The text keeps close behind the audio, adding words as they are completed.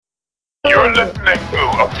You're listening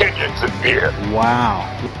to Opinions in Beer. Wow.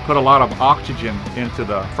 Put a lot of oxygen into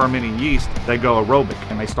the fermenting yeast. They go aerobic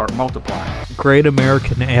and they start multiplying. Great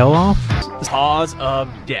American Ale Off? Cause of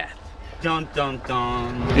death. Dun dun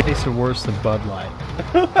dun. It tastes worse than Bud Light.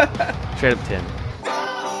 Straight up 10.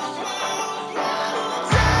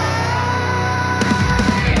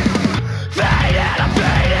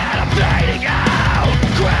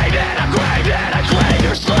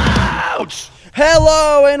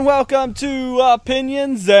 Hello and welcome to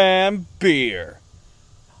Opinions and Beer.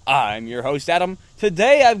 I'm your host Adam.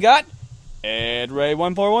 Today I've got Ed Ray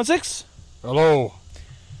 1416. Hello.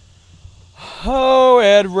 Oh,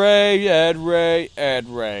 Ed Ray.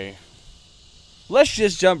 Let's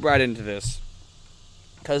just jump right into this.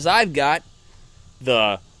 Because I've got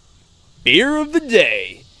the beer of the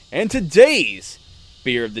day. And today's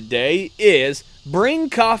beer of the day is Bring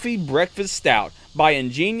Coffee Breakfast Stout by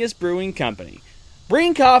Ingenious Brewing Company.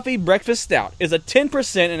 Bring Coffee Breakfast Stout is a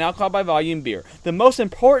 10% in alcohol by volume beer. The most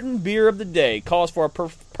important beer of the day calls for a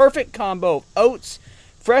perfect combo of oats,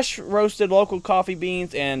 fresh roasted local coffee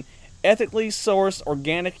beans, and ethically sourced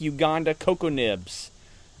organic Uganda cocoa nibs.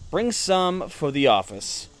 Bring some for the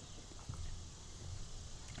office.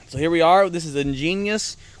 So here we are. This is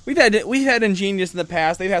Ingenious. We've had Ingenious in the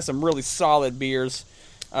past. They've had some really solid beers,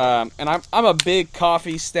 and I'm a big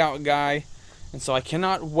coffee stout guy, and so I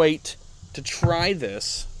cannot wait to try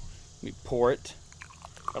this. Let me pour it.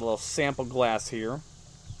 Got a little sample glass here.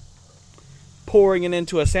 Pouring it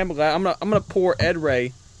into a sample glass. I'm gonna pour Ed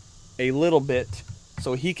Ray a little bit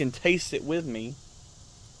so he can taste it with me.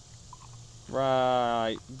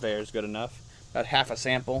 Right there's good enough. About half a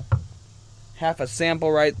sample. Half a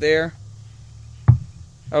sample right there.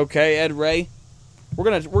 Okay, Ed Ray. We're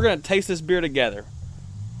gonna taste this beer together.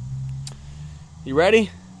 You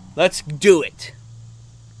ready? Let's do it.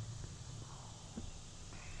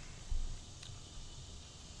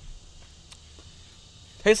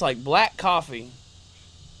 Tastes like black coffee.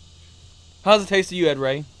 How does it taste to you, Ed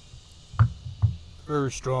Ray?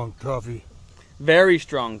 Very strong coffee. Very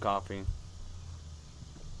strong coffee.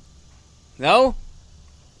 No?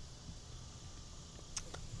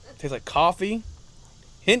 Tastes like coffee.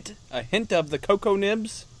 A hint of the cocoa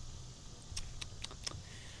nibs.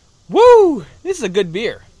 Woo! This is a good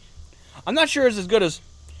beer. I'm not sure it's as good as...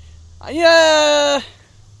 Yeah.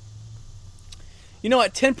 You know,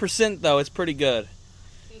 at 10% though, it's pretty good.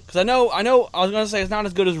 Because I know, I was going to say it's not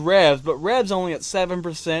as good as Rev's, but Rev's only at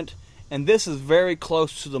 7%, and this is very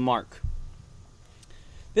close to the mark.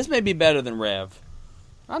 This may be better than Rev.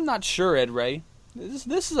 I'm not sure, Ed Ray. This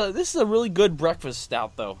is a really good breakfast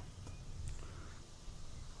stout, though.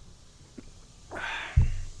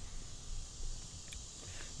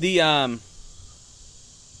 I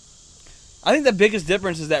think the biggest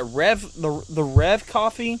difference is that the Rev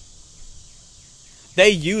coffee, they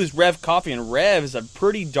use Rev coffee, and Rev is a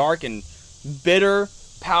pretty dark and bitter,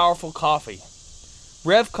 powerful coffee.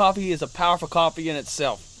 Rev coffee is a powerful coffee in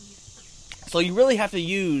itself. So you really have to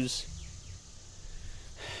use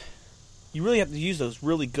those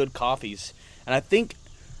really good coffees. And I think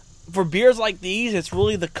for beers like these, it's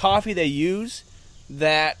really the coffee they use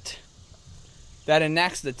that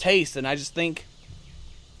enacts the taste. And I just think,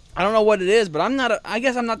 I don't know what it is, but I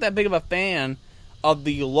guess I'm not that big of a fan of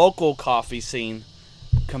the local coffee scene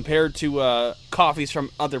compared to coffees from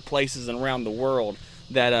other places and around the world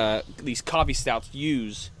that these coffee stouts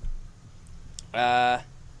use. But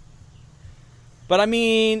I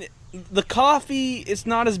mean, the coffee, it's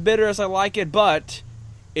not as bitter as I like it, but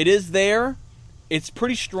it is there. It's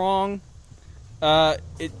pretty strong.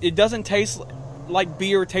 It doesn't taste like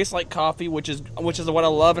beer. It tastes like coffee, which is what I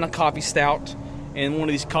love in a coffee stout. And one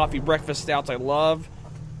of these coffee breakfast stouts, I love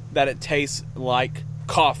that it tastes like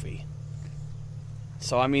coffee.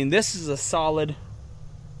 So, I mean, this is a solid...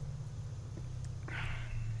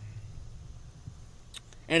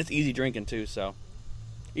 And it's easy drinking, too, so...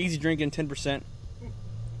 Easy drinking, 10%. But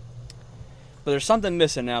there's something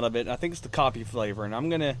missing out of it. I think it's the coffee flavor, and I'm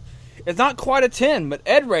going to... It's not quite a 10, but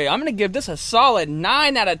Ed Ray, I'm going to give this a solid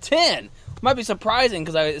 9 out of 10. Might be surprising,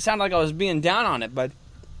 because it sounded like I was being down on it, but...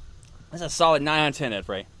 It's a solid 9 out of 10, Ed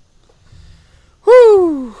Ray.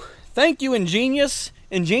 Whew! Thank you, Ingenious.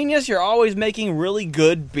 Ingenious, you're always making really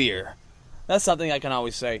good beer. That's something I can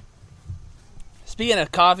always say. Speaking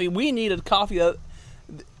of coffee, we needed coffee.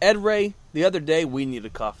 Ed Ray, the other day, we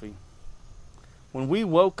needed coffee. When we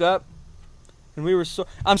woke up, and we were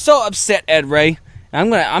I'm so upset, Ed Ray. I'm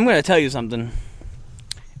gonna tell you something.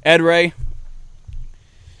 Ed Ray,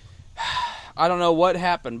 I don't know what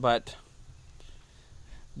happened, but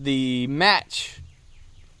the match.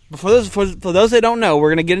 For those that don't know,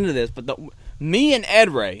 we're gonna get into this. But me and Ed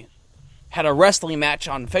Ray had a wrestling match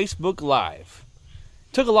on Facebook Live.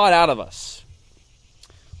 Took a lot out of us.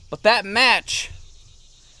 But that match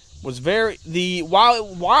was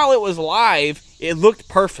while it was live, it looked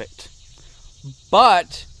perfect.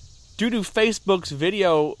 But due to Facebook's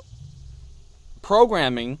video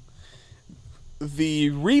programming,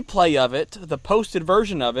 the replay of it, the posted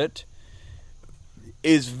version of it,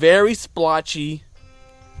 is very splotchy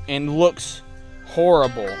and looks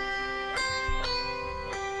horrible.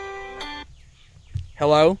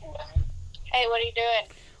 Hello? Hey, what are you doing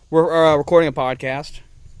We're recording a podcast.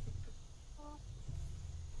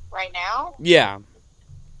 right now? Yeah.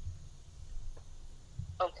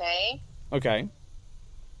 Okay. Okay.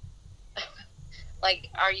 Like,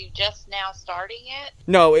 are you just now starting it?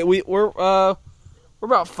 No, we're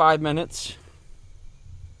about 5 minutes.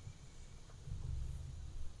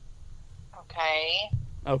 Okay.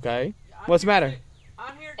 Okay. What's the matter?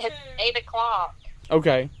 It's 8 o'clock.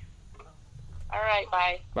 Okay. All right,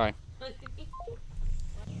 bye. Bye.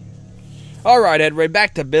 All right, Ed Ray,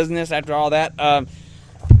 back to business after all that.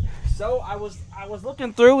 So I was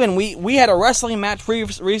looking through, and we had a wrestling match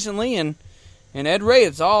recently, and Ed Ray,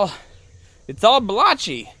 it's all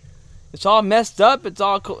blotchy. It's all messed up. It's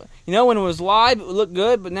all cool. You know, when it was live, it looked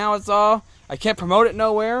good, but now I can't promote it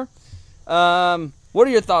nowhere. What are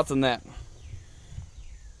your thoughts on that?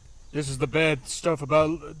 This is the bad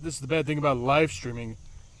thing about live streaming.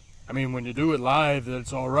 I mean, when you do it live,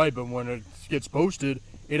 that's all right, but when it gets posted,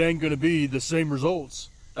 it ain't gonna be the same results.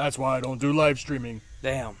 That's why I don't do live streaming.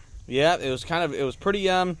 Damn. Yeah, it was pretty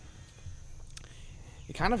it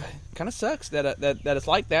kind of sucks that it's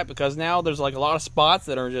like that, because now there's like a lot of spots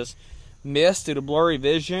that are just missed due to blurry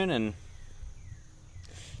vision, and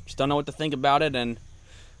just don't know what to think about it. And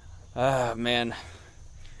man,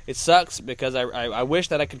 it sucks, because I wish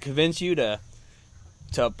that I could convince you to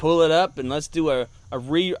pull it up and let's do a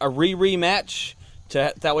rematch.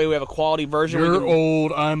 That way we have a quality version. You're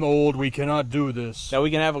old, I'm old, we cannot do this. That we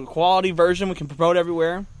can have a quality version we can promote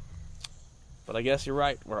everywhere. But I guess you're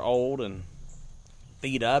right. We're old and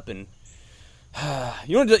beat up, and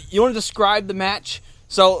you want to describe the match?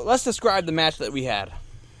 So let's describe the match that we had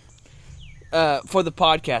for the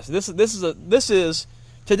podcast. This is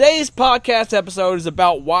today's podcast episode is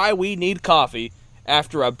about why we need coffee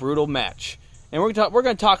after a brutal match, and we're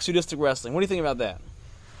going to talk sadistic wrestling. What do you think about that?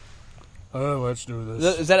 Let's do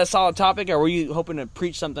this. Is that a solid topic, or were you hoping to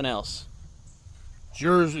preach something else?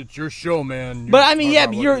 It's your show, man. But I mean, yeah,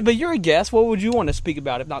 you're a guest. What would you want to speak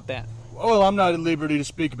about if not that? Well, I'm not at liberty to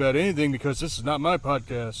speak about anything because this is not my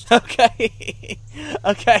podcast. Okay.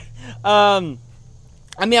 Okay. I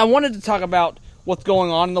mean, I wanted to talk about what's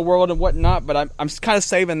going on in the world and whatnot, but I'm kind of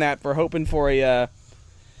saving that for hoping for a.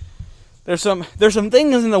 There's some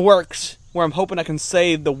things in the works where I'm hoping I can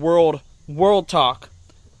save the world talk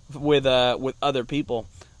with other people,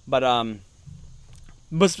 but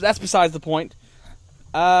that's besides the point.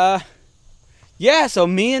 Yeah. So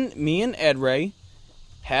me and Ed Ray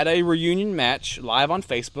had a reunion match live on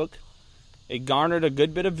Facebook. It garnered a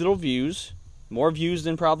good bit of little views, more views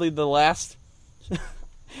than probably the last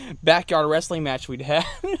backyard wrestling match we'd had.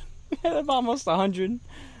 We had almost 100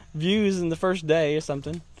 views in the first day or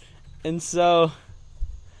something, and so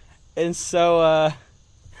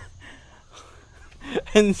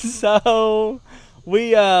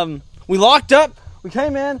we locked up. We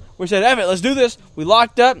came in. We said, "Evan, let's do this." We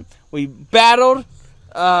locked up. We battled.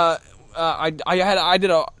 I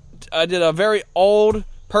did a very old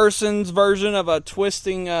person's version of a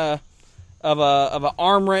twisting of an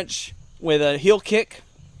arm wrench with a heel kick.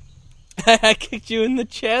 I kicked you in the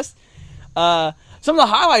chest. Some of the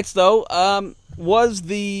highlights though was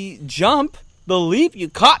the jump, the leap. You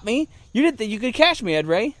caught me. You didn't think you could catch me, Ed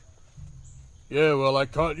Ray. Yeah, well, I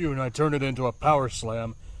caught you and I turned it into a power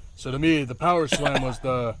slam. So to me, the power slam was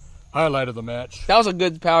the highlight of the match. That was a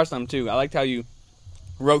good power slam too. I liked how you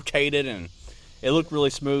rotated and it looked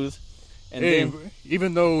really smooth. And then,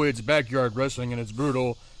 even though it's backyard wrestling and it's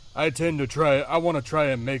brutal, I want to try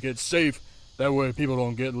and make it safe. That way people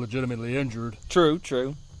don't get legitimately injured. True.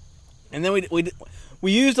 And then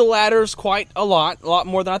we used the ladders quite a lot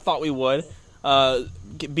more than I thought we would.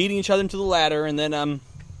 Beating each other into the ladder, and then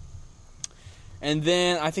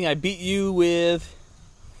I think I beat you with.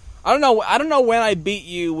 I don't know when I beat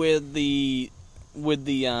you with the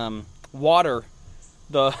water,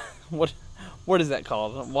 the what is that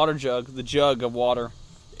called? Water jug, the jug of water,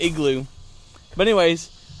 igloo. But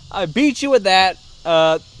anyways, I beat you with that.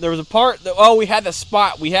 There was a part that, we had the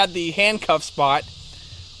spot. We had the handcuff spot,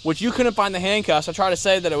 which you couldn't find the handcuffs. I tried to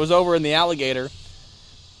say that it was over in the alligator,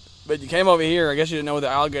 but you came over here. I guess you didn't know where the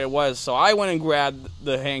alligator was, so I went and grabbed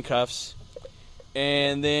the handcuffs.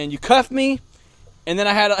 and then you cuffed me, and then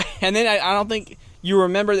I don't think you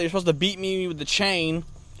remember that you're supposed to beat me with the chain,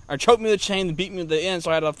 or choke me with the chain, and beat me with the end.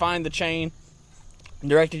 So I had to find the chain, and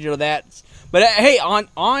directed you to that. But hey,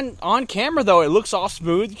 on camera though, it looks all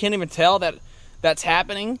smooth. You can't even tell that that's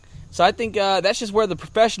happening. So I think that's just where the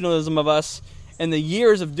professionalism of us and the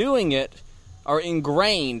years of doing it are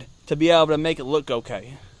ingrained to be able to make it look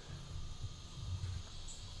okay.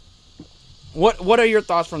 What are your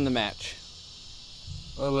thoughts from the match?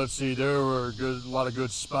 Well, let's see. There were a lot of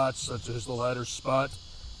good spots, such as the ladder spot,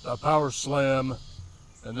 the power slam,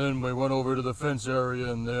 and then we went over to the fence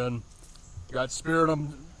area and then got speared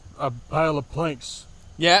on a pile of planks.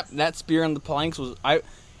 Yeah, that spear on the planks was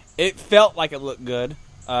it felt like it looked good.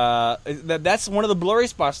 That's one of the blurry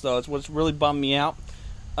spots though. It's what's really bummed me out.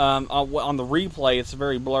 On the replay, it's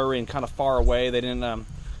very blurry and kind of far away. They didn't.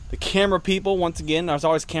 The camera people, once again, there's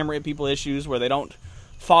always camera people issues where they don't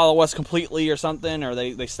follow us completely or something, or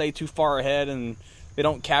they stay too far ahead and they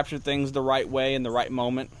don't capture things the right way in the right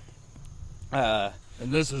moment. And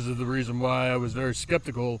this is the reason why I was very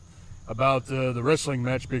skeptical about the wrestling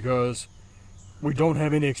match, because we don't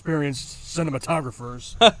have any experienced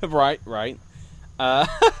cinematographers. Right.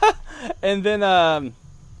 And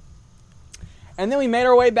then we made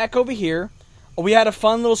our way back over here. We had a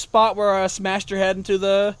fun little spot where I smashed your head into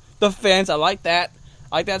the fence. I like that.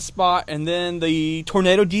 I like that spot. And then the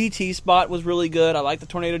tornado DDT spot was really good. I like the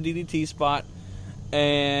tornado DDT spot.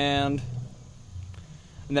 And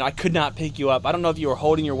then I could not pick you up. I don't know if you were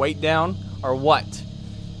holding your weight down or what.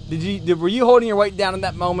 Were you holding your weight down in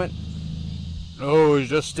that moment? No, I was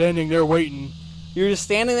just standing there waiting. You were just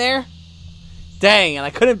standing there? Dang, and I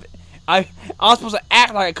couldn't. I was supposed to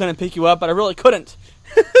act like I couldn't pick you up, but I really couldn't.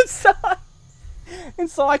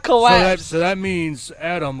 So I collapsed. So that means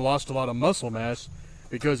Adam lost a lot of muscle mass,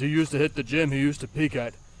 because he used to hit the gym. He used to peak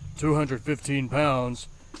at 215 pounds.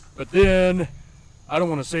 But then, I don't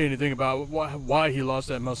want to say anything about why he lost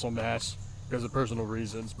that muscle mass because of personal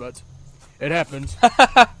reasons, but it happened.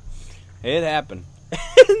 It happened.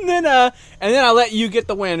 and then I let you get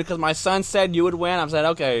the win because my son said you would win. I said,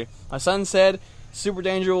 okay. My son said Super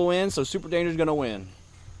Danger will win, so Super Danger's going to win.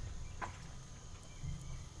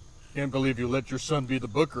 Can't believe you let your son be the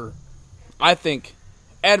booker. I think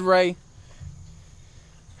Ed Ray,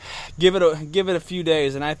 give it a few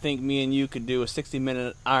days, and I think me and you could do a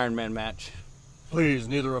 60-minute Iron Man match. Please,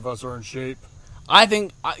 neither of us are in shape. I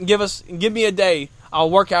think give me a day. I'll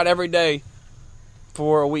work out every day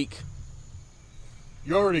for a week.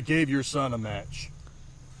 You already gave your son a match.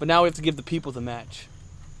 But now we have to give the people the match.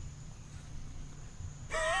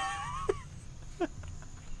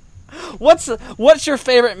 What's your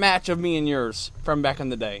favorite match of me and yours from back in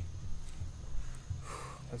the day?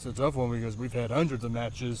 That's a tough one because we've had hundreds of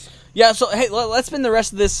matches. Yeah, so hey, let's spend the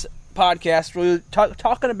rest of this podcast really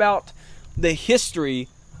talking about the history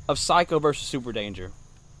of Psycho versus Super Danger.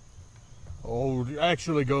 Oh, it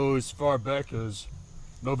actually goes far back as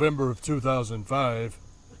November of 2005.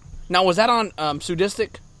 Now, was that on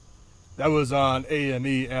Sudistic? That was on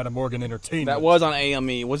AME, Adam Morgan Entertainment. That was on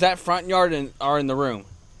AME. Was that front yard or in the room?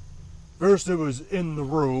 First it was in the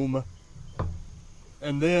room,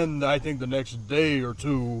 and then I think the next day or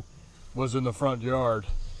two was in the front yard.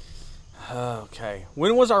 Okay.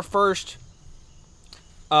 When was our first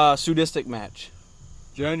Sudistic match?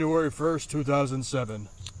 January 1st, 2007.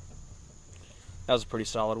 That was a pretty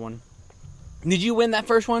solid one. Did you win that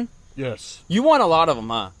first one? Yes. You won a lot of them,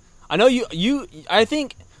 huh? I know you. I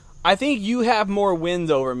think you have more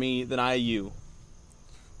wins over me than you.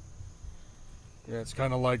 Yeah, it's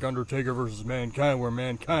kind of like Undertaker versus Mankind, where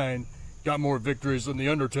Mankind got more victories than the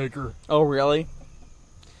Undertaker. Oh, really?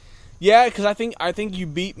 Yeah, because I think you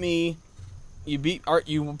beat me. You beat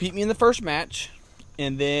me in the first match,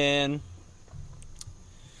 and then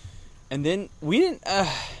we didn't.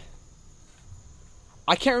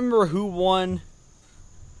 I can't remember who won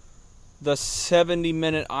the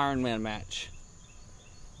 70-minute Iron Man match.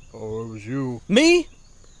 Oh, it was you. Me?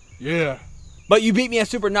 Yeah. But you beat me at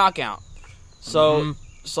Super Knockout. So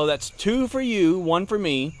so that's 2 for you, 1 for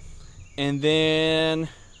me. And then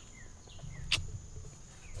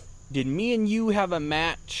did me and you have a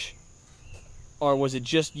match? Or was it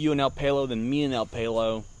just you and El Palo, then me and El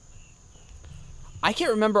Palo? I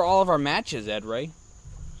can't remember all of our matches, Ed Ray.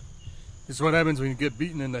 It's what happens when you get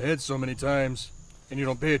beaten in the head so many times and you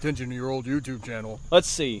don't pay attention to your old YouTube channel. Let's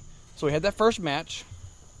see. So we had that first match.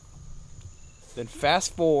 Then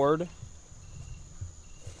fast forward.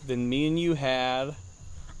 Then me and you had...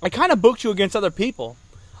 I kind of booked you against other people.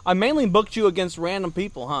 I mainly booked you against random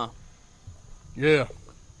people, huh? Yeah.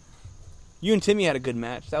 You and Timmy had a good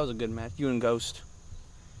match. That was a good match. You and Ghost.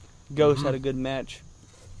 Ghost had a good match.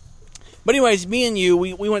 But anyways, me and you,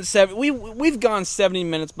 we went we've gone 70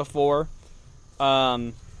 minutes before.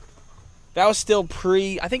 That was still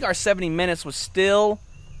I think our 70 minutes was still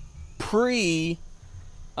pre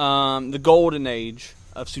the golden age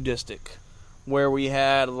of Sudistic, where we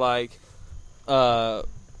had like Vivek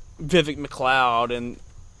McLeod and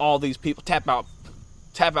all these people, tap out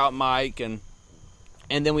Mike, and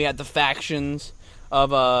then we had the factions of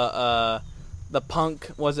the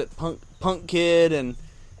Punk Kid and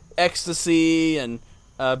Ecstasy and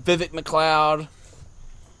Vivek McLeod,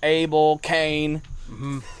 Abel, Kane.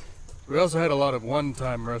 Mm-hmm. We also had a lot of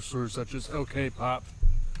one-time wrestlers such as OK Pop.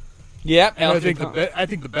 Yep, and I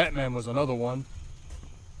think the Batman was another one.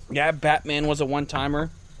 Yeah, Batman was a one-timer.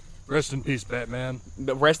 Rest in peace, Batman.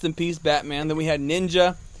 But rest in peace, Batman. Then we had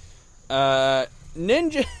Ninja.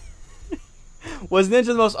 Ninja was Ninja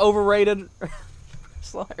the most overrated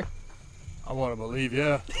wrestler? I want to believe,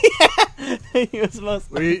 yeah. He was the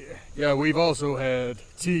most. We've also had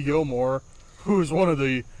T. Gilmore, who is one of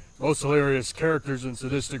the most hilarious characters in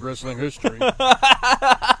Sadistic wrestling history.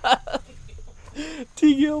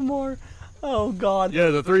 T. Gilmore. Oh, God. Yeah,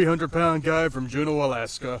 the 300-pound guy from Juneau,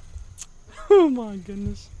 Alaska. Oh, my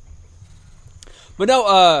goodness. But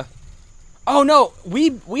no, oh, no.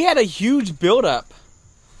 We had a huge build-up.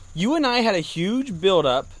 You and I had a huge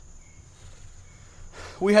build-up.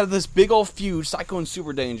 We had this big old feud, Psycho and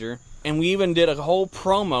Super Danger. And we even did a whole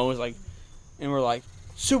promo. It was like, and we're like,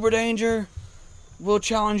 Super Danger, we'll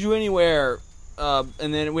challenge you anywhere. And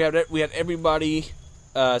then we had everybody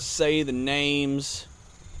say the names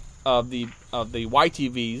of the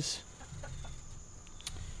YTVs,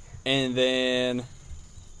 and then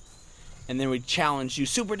we challenge you,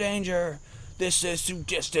 Super Danger. This is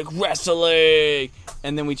Sadistic Wrestling,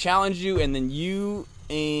 and then we challenge you, and then you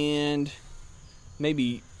and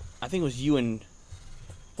maybe I think it was you and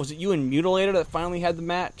Mutilator that finally had the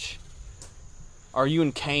match, or you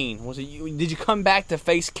and Kane? Was it you? Did you come back to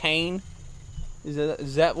face Kane?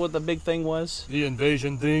 Is that what the big thing was? The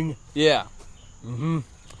invasion thing? Yeah. Mm-hmm.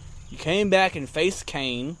 You came back and faced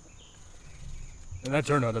Kane. And that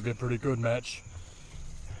turned out to be a pretty good match.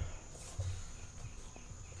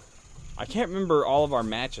 I can't remember all of our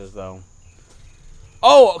matches, though.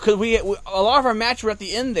 Oh, because a lot of our matches were at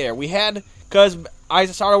the end there. We had, because I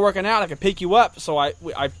started working out, I could pick you up, so I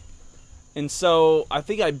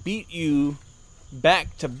think I beat you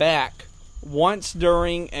back to back once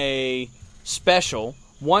during a special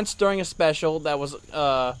that was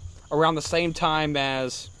around the same time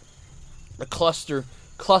as the Cluster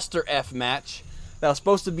F match that was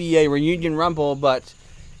supposed to be a reunion rumble, but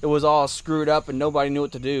it was all screwed up and nobody knew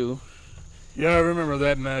what to do. Yeah, I remember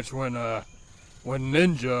that match when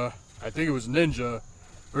Ninja, I think it was Ninja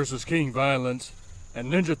versus King Violent,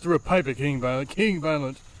 and Ninja threw a pipe at King Violent. King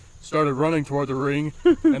Violent started running toward the ring,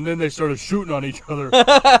 and then they started shooting on each other.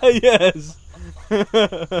 Yes.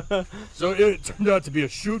 So it turned out to be a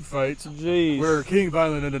shoot fight. Jeez. Where King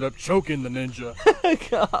Violent ended up choking the Ninja.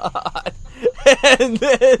 God. And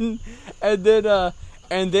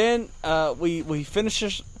then we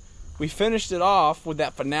finished it off with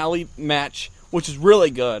that finale match, which is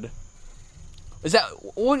really good. Is that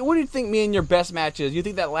what do you think me and your best match is? You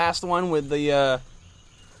think that last one with the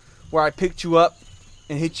where I picked you up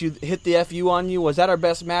and hit the FU on you, was that our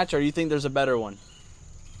best match, or do you think there's a better one?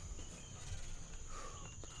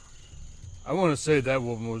 I want to say that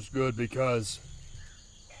one was good because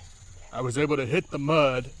I was able to hit the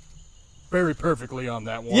mud very perfectly on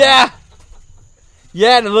that one. Yeah!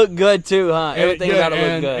 Yeah, and it looked good too, huh? Everything about it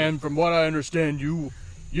looked good. And from what I understand, you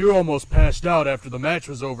almost passed out after the match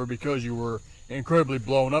was over because you were incredibly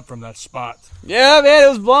blown up from that spot. Yeah, man, it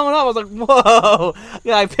was blown up. I was like, whoa.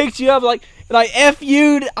 Yeah, I picked you up and I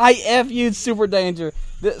FU'd Super Danger.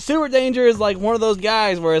 Super Danger is like one of those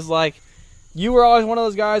guys where it's like, you were always one of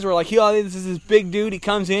those guys where like, this is this big dude, he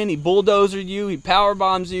comes in, he bulldozers you, he power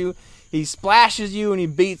bombs you, he splashes you, and he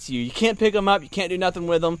beats you. You can't pick him up, you can't do nothing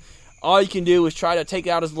with him. All you can do is try to take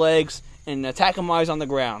out his legs and attack him while he's on the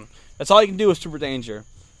ground. That's all you can do with Super Danger.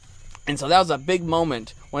 And so that was a big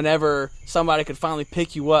moment whenever somebody could finally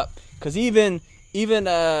pick you up. Because even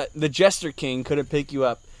the Jester King couldn't pick you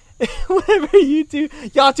up. Whenever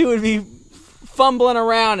y'all two would be fumbling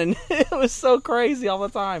around, and it was so crazy all the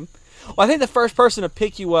time. Well, I think the first person to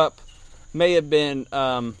pick you up may have been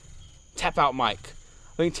Tap Out Mike.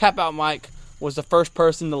 I think Tap Out Mike was the first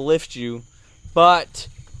person to lift you, but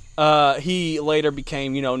he later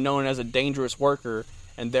became, known as a dangerous worker,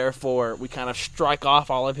 and therefore we kind of strike off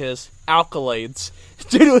all of his accolades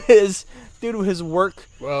due to his work.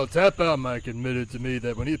 Well, Tap Out Mike admitted to me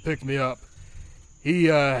that when he picked me up, he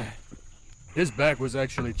his back was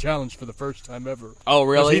actually challenged for the first time ever. Oh, 'Cause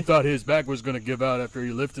really? he thought his back was going to give out after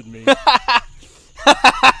he lifted me.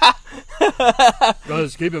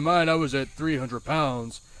 Because keep in mind, I was at 300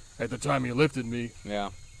 pounds at the time he lifted me. Yeah.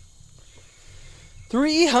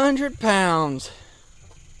 300 pounds.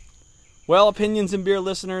 Well, Opinions and Beer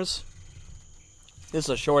listeners, this is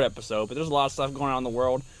a short episode, but there's a lot of stuff going on in the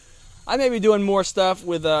world. I may be doing more stuff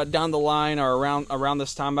with down the line or around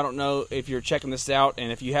this time. I don't know if you're checking this out,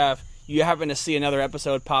 and if you happen to see another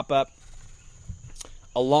episode pop up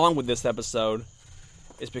along with this episode,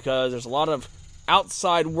 it's because there's a lot of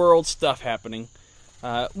outside world stuff happening.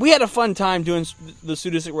 We had a fun time doing the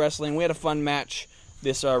Sudistic Wrestling. We had a fun match,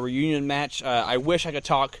 this reunion match. I wish I could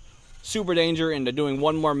talk Super Danger into doing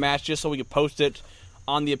one more match just so we could post it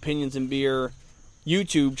on the Opinions and Beer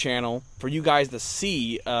YouTube channel for you guys to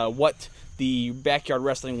see what the Backyard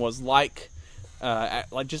Wrestling was like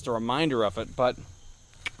just a reminder of it. But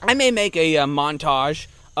I may make a montage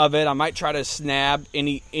of it. I might try to snab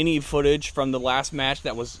any footage from the last match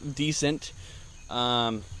that was decent.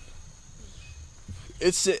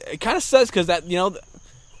 It kind of sucks because that,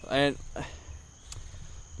 and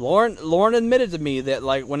Lauren admitted to me that,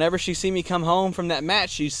 like, whenever she seen me come home from that match,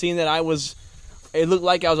 she's seen that it looked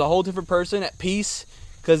like I was a whole different person, at peace,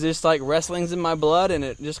 because it's like wrestling's in my blood and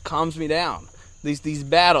it just calms me down. These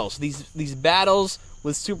battles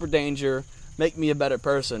with Super Danger make me a better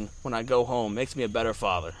person when I go home. Makes me a better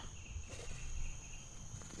father.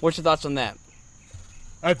 What's your thoughts on that?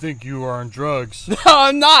 I think you are on drugs. No,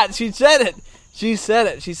 I'm not. She said it. She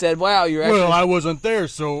said, "Wow, you're actually." Well, I wasn't there,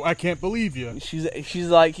 so I can't believe you. She's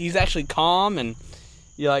like, he's actually calm, and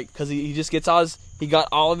you're like, because he just gets he got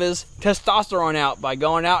all of his testosterone out by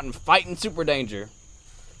going out and fighting Super Danger.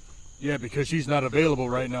 Yeah, because she's not available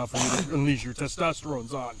right now for you to unleash your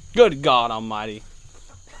testosterones on. Good God Almighty!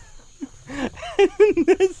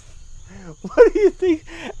 What do you think?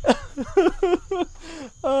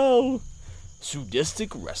 Oh,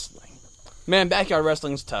 Sudistic Wrestling. Man, Backyard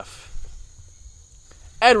Wrestling's tough.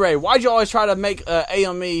 Ed Ray, why'd you always try to make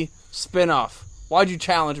AME spin-off? Why'd you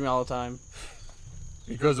challenge me all the time?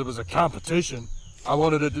 Because it was a competition. I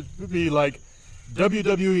wanted it to be like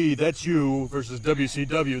WWE, that's you, versus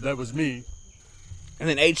WCW, that was me. And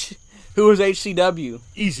then who was HCW?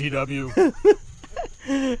 ECW.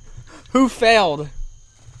 Who failed?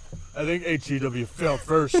 I think HCW failed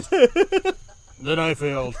first. Then I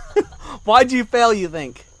failed. Why'd you fail, you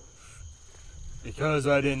think? Because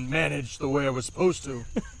I didn't manage the way I was supposed to.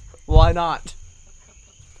 Why not?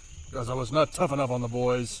 Because I was not tough enough on the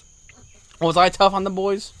boys. Was I tough on the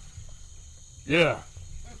boys? Yeah.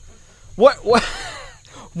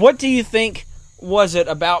 What do you think was it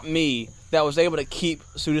about me that was able to keep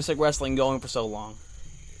Sudistic Wrestling going for so long?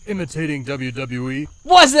 Imitating WWE.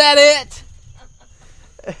 Was that it?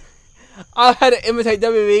 I had to imitate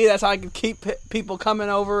WWE. That's how I could keep people coming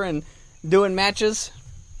over and doing matches.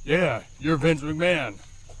 Yeah, you're Vince McMahon.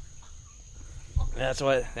 That's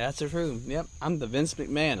the truth. Yep, I'm the Vince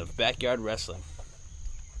McMahon of Backyard Wrestling.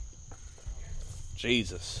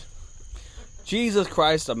 Jesus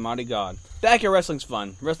Christ, Almighty God. Backyard Wrestling's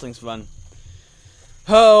fun. Wrestling's fun.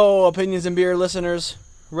 Oh, Opinions and Beer listeners,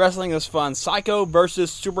 wrestling is fun. Psycho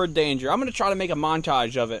versus Super Danger. I'm gonna try to make a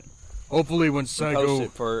montage of it. Hopefully when Post Psycho...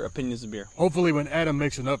 it for Opinions and Beer. Hopefully when Adam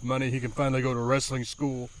makes enough money, he can finally go to wrestling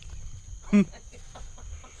school.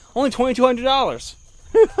 Only $2,200.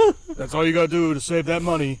 That's all you gotta do to save that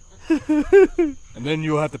money. And then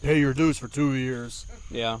you'll have to pay your dues for 2 years.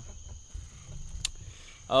 Yeah.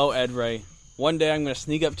 Oh, Ed Ray. One day I'm going to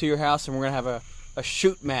sneak up to your house and we're going to have a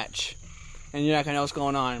shoot match. And you're not going to know what's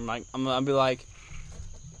going on. I'm going to be like,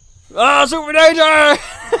 "Oh, Super Danger!" I'm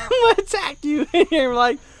going to attack you. And you're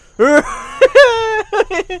like,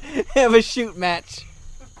 have a shoot match.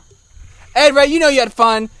 Ed Ray, you know you had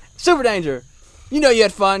fun. Super Danger, you know you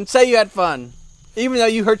had fun. Say you had fun. Even though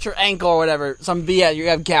you hurt your ankle or whatever. Some BS, you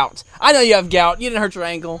have gout. I know you have gout. You didn't hurt your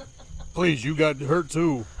ankle. Please, you got hurt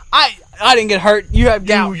too. I didn't get hurt. You have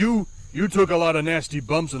gout. You took a lot of nasty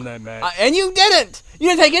bumps in that match. And you didn't. You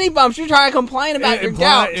didn't take any bumps. You're trying to complain about your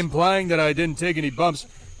gout. Implying that I didn't take any bumps.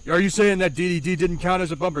 Are you saying that DDT didn't count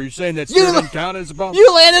as a bump? Are you saying that Spear didn't count as a bump?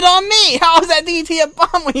 You landed on me. How is that DDT a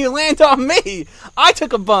bump when you land on me? I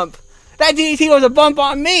took a bump. That DDT was a bump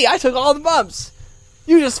on me. I took all the bumps.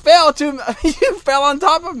 You just fell you fell on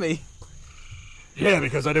top of me. Yeah,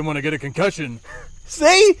 because I didn't want to get a concussion.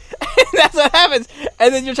 See? That's what happens.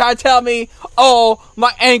 And then you're trying to tell me, "Oh,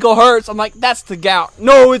 my ankle hurts." I'm like, "That's the gout."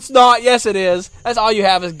 No, it's not. Yes, it is. That's all you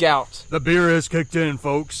have is gout. The beer has kicked in,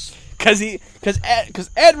 folks. Because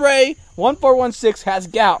Ed Ray 1416 has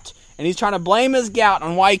gout, and he's trying to blame his gout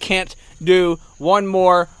on why he can't do one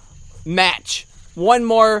more match. One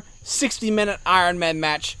more 60-minute Iron Man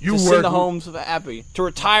match to send the homes happy. To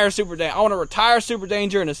retire Super Danger. I want to retire Super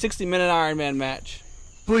Danger in a 60-minute Iron Man match.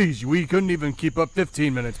 Please, we couldn't even keep up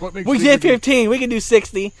 15 minutes. What makes We you did think 15. We can do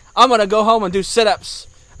 60. I'm going to go home and do sit-ups.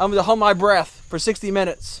 I'm going to hold my breath for 60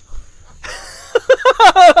 minutes.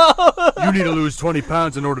 you need to lose 20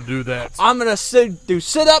 pounds in order to do that? I'm going to do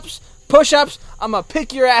sit-ups, push-ups. I'm going to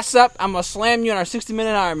pick your ass up. I'm going to slam you in our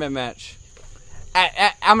 60-minute Iron Man match.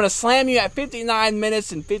 I'm going to slam you at 59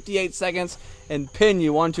 minutes and 58 seconds and pin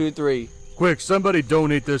you 1, 2, 3. Quick, somebody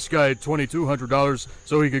donate this guy $2,200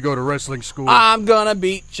 so he could go to wrestling school. I'm going to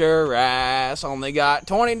beat your ass. Only got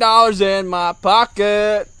 $20 in my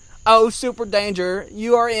pocket. Oh, Super Danger,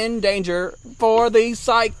 you are in danger for the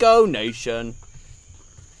Psycho Nation.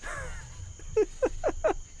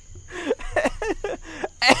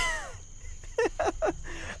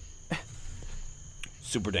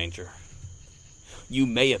 Super Danger, you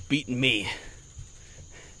may have beaten me.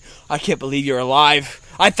 I can't believe you're alive.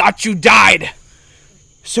 I thought you died.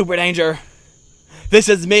 Super Danger, this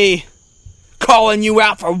is me calling you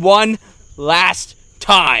out for one last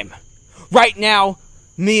time. Right now,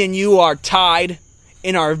 me and you are tied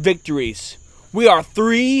in our victories. We are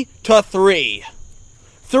 3-3.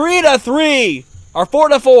 3-3 or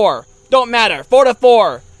 4-4. Don't matter.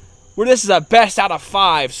 4-4. This is a best out of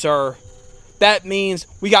 5, sir. That means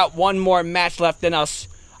we got one more match left in us.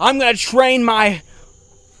 I'm going to train my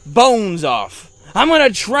bones off. I'm going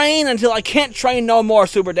to train until I can't train no more,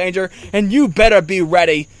 Super Danger. And you better be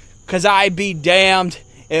ready, because I be damned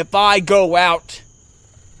if I go out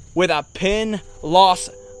with a pin loss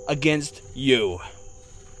against you.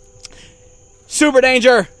 Super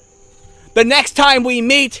Danger, the next time we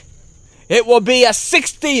meet, it will be a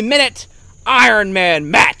 60-minute Iron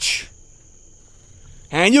Man match.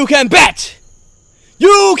 And you can bet,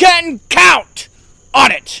 you can count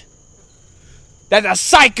on it, that the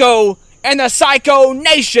Psycho and the Psycho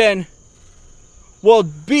Nation will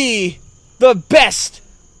be the best,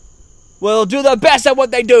 will do the best at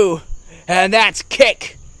what they do, and that's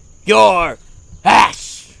kick your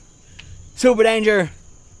ass. Super Danger,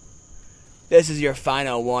 this is your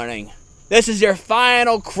final warning. This is your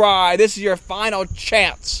final cry. This is your final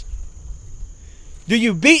chance. Do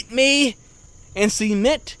you beat me and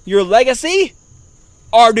cement your legacy,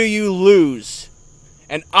 or do you lose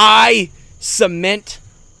and I cement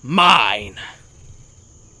mine?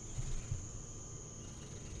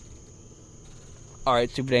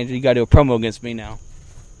 Alright, Super Danger, you gotta do a promo against me now.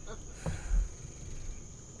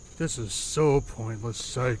 This is so pointless,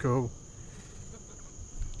 Psycho.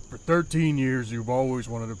 For 13 years, you've always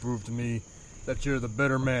wanted to prove to me that you're the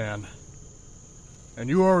better man. And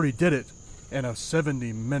you already did it in a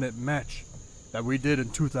 70-minute match that we did in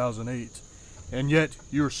 2008. And yet,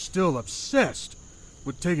 you're still obsessed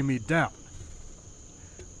with taking me down.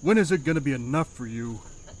 When is it going to be enough for you?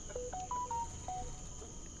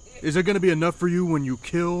 Is it going to be enough for you when you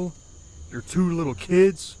kill your 2 little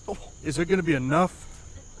kids? Is it going to be enough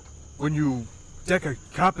when you deck a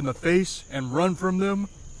cop in the face and run from them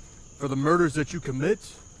for the murders that you commit?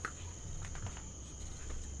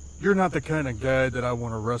 You're not the kind of guy that I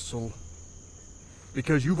want to wrestle,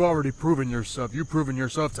 because you've already proven yourself. You've proven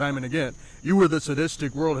yourself time and again. You were the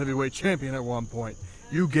sadistic world heavyweight champion at one point.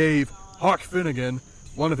 You gave Hawk Finnegan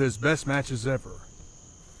one of his best matches ever.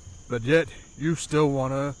 But yet, you still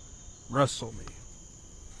want to wrestle me.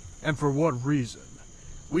 And for what reason?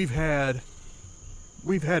 We've had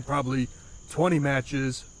probably 20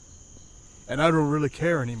 matches, and I don't really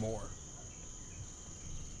care anymore.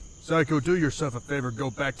 Psycho, do yourself a favor,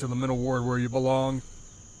 go back to the middle ward where you belong,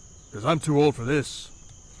 because I'm too old for this.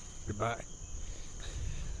 Goodbye.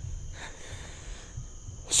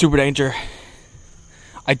 Super Danger,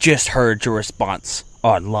 I just heard your response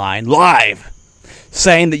online, live,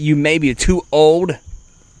 saying that you may be too old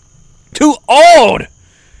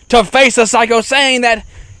to face a Psycho, saying that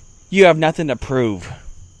you have nothing to prove.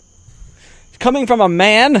 Coming from a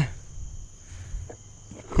man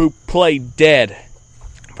who played dead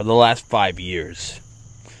for the last 5 years.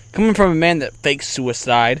 Coming from a man that faked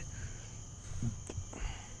suicide.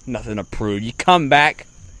 Nothing to prove. You come back.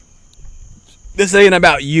 This ain't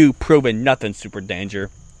about you proving nothing, Super Danger.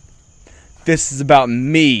 This is about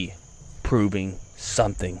me proving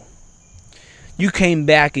something. You came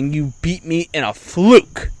back and you beat me in a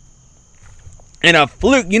fluke. In a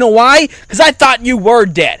fluke. You know why? Because I thought you were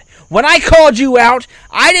dead. When I called you out,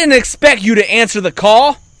 I didn't expect you to answer the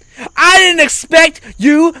call. I didn't expect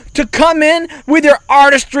you to come in with your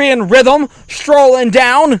artistry and rhythm strolling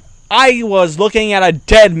down. I was looking at a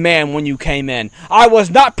dead man when you came in. I was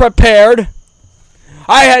not prepared.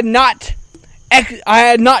 I had not I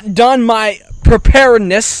had not done my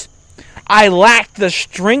preparedness. I lacked the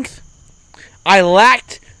strength. I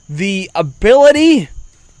lacked the ability.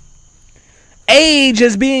 Age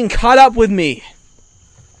is being caught up with me.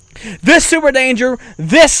 This Super Danger,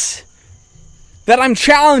 this that I'm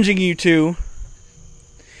challenging you to,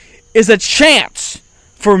 is a chance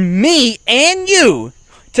for me and you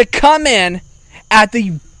to come in at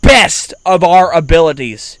the best of our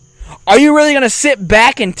abilities. Are you really going to sit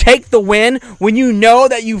back and take the win when you know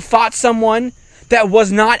that you fought someone that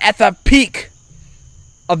was not at the peak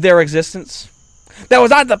of their existence? That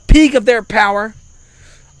was not at the peak of their power?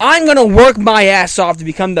 I'm going to work my ass off to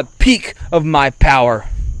become the peak of my power.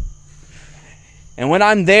 And when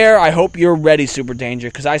I'm there, I hope you're ready, Super Danger,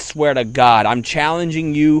 because I swear to God, I'm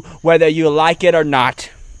challenging you whether you like it or not.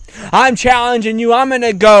 I'm challenging you. I'm going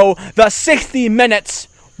to go the 60 minutes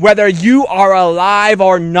whether you are alive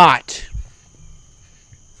or not.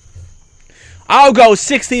 I'll go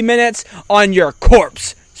 60 minutes on your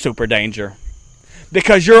corpse, Super Danger,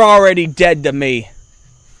 because you're already dead to me.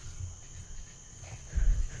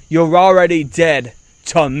 You're already dead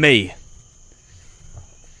to me.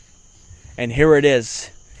 And here it is.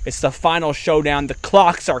 It's the final showdown. The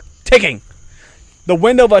clocks are ticking. The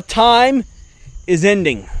window of time is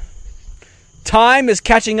ending. Time is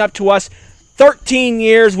catching up to us. 13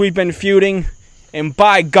 years we've been feuding, and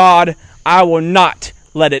by God, I will not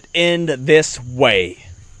let it end this way.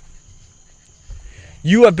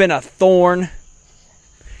 You have been a thorn.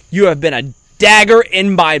 You have been a dagger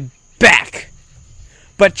in my back.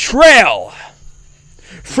 Betrayal.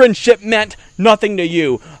 Friendship meant nothing to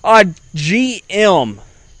you. A GM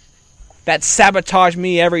that sabotaged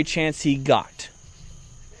me every chance he got.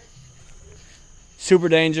 Super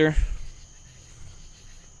Danger.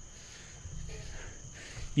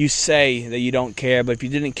 You say that you don't care, but if you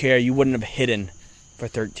didn't care, you wouldn't have hidden for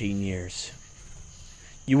 13 years.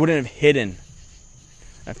 You wouldn't have hidden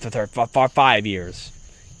for 5 years.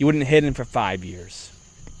 You wouldn't have hidden for 5 years.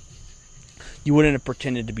 You wouldn't have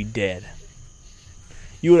pretended to be dead.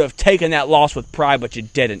 You would have taken that loss with pride, but you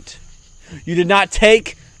didn't. You did not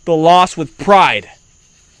take the loss with pride.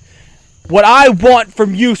 What I want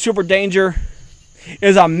from you, Super Danger,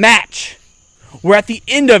 is a match where at the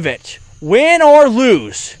end of it, win or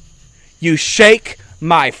lose, you shake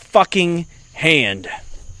my fucking hand.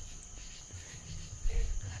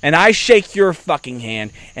 And I shake your fucking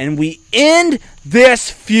hand, and we end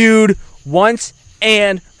this feud once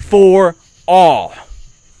and for all.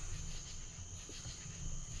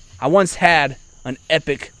 I once had an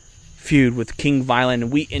epic feud with King Violent,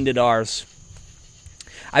 and we ended ours.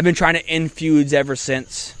 I've been trying to end feuds ever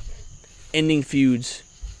since. Ending feuds.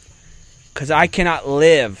 Because I cannot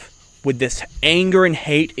live with this anger and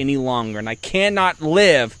hate any longer. And I cannot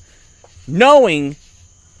live knowing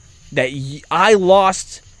that I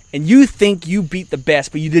lost and you think you beat the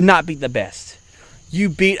best, but you did not beat the best. You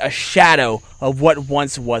beat a shadow of what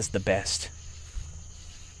once was the best.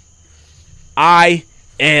 I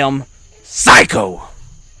am Psycho.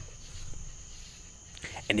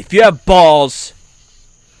 And if you have balls,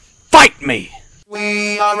 fight me.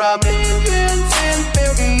 We are a million